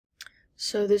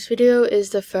So this video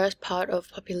is the first part of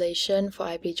population for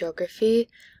IB Geography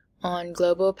on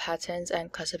global patterns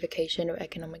and classification of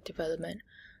economic development.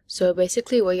 So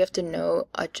basically what you have to know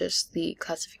are just the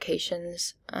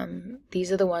classifications.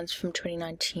 These are the ones from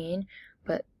 2019,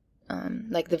 but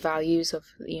like the values of,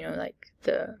 like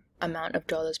the amount of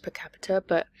dollars per capita,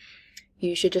 but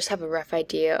you should just have a rough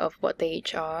idea of what they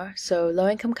each are. So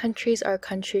low-income countries are a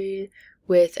country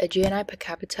with a GNI per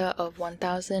capita of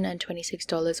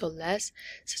 $1,026 or less,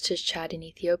 such as Chad and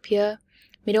Ethiopia.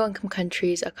 Middle-income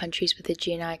countries are countries with a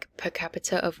GNI per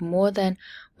capita of more than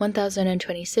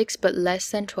 1,026 but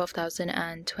less than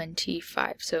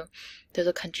 12,025. So those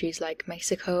are countries like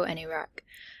Mexico and Iraq.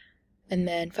 And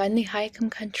then finally,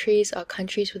 high-income countries are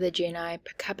countries with a GNI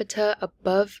per capita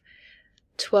above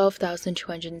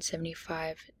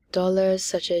 $12,275,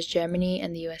 such as Germany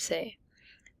and the USA.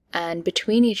 And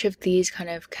between each of these kind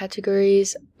of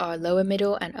categories are lower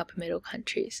middle and upper middle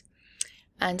countries.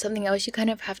 And something else you kind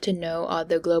of have to know are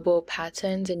the global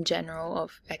patterns in general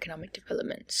of economic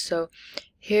development. So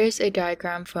here's a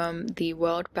diagram from the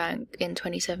World Bank in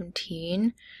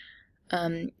 2017,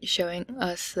 showing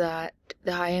us that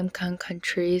the high-income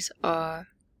countries are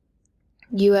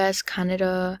US,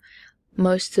 Canada,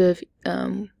 most of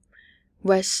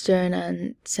Western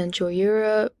and Central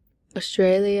Europe,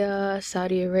 Australia,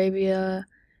 Saudi Arabia,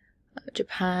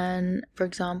 Japan, for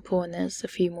example, and there's a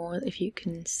few more if you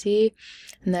can see.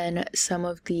 And then some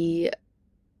of the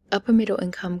upper middle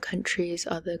income countries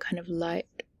are the kind of light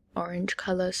orange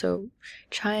color, so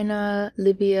China,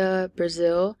 Libya,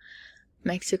 Brazil,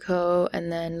 Mexico,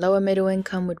 and then lower middle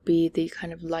income would be the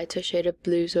kind of lighter shade of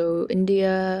blue, so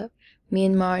India,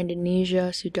 Myanmar,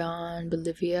 Indonesia, Sudan,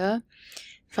 Bolivia.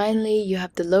 Finally, you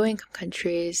have the low-income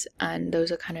countries, and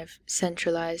those are kind of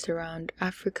centralized around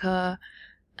Africa,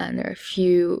 and there are a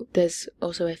few. There's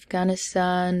also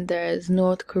Afghanistan, there's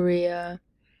North Korea.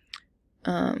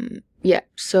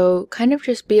 So kind of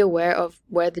just be aware of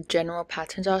where the general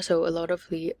patterns are. So a lot of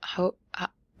the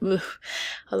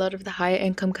higher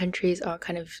income countries are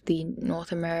kind of the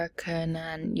North American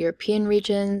and European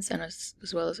regions, and as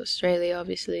well as Australia,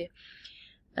 obviously.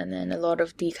 And then a lot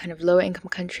of the kind of lower income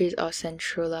countries are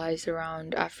centralized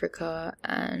around Africa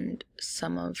and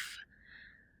some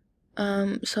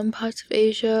parts of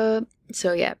Asia.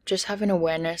 So yeah, just have an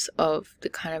awareness of the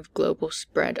kind of global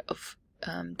spread of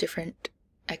different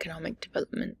economic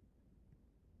development.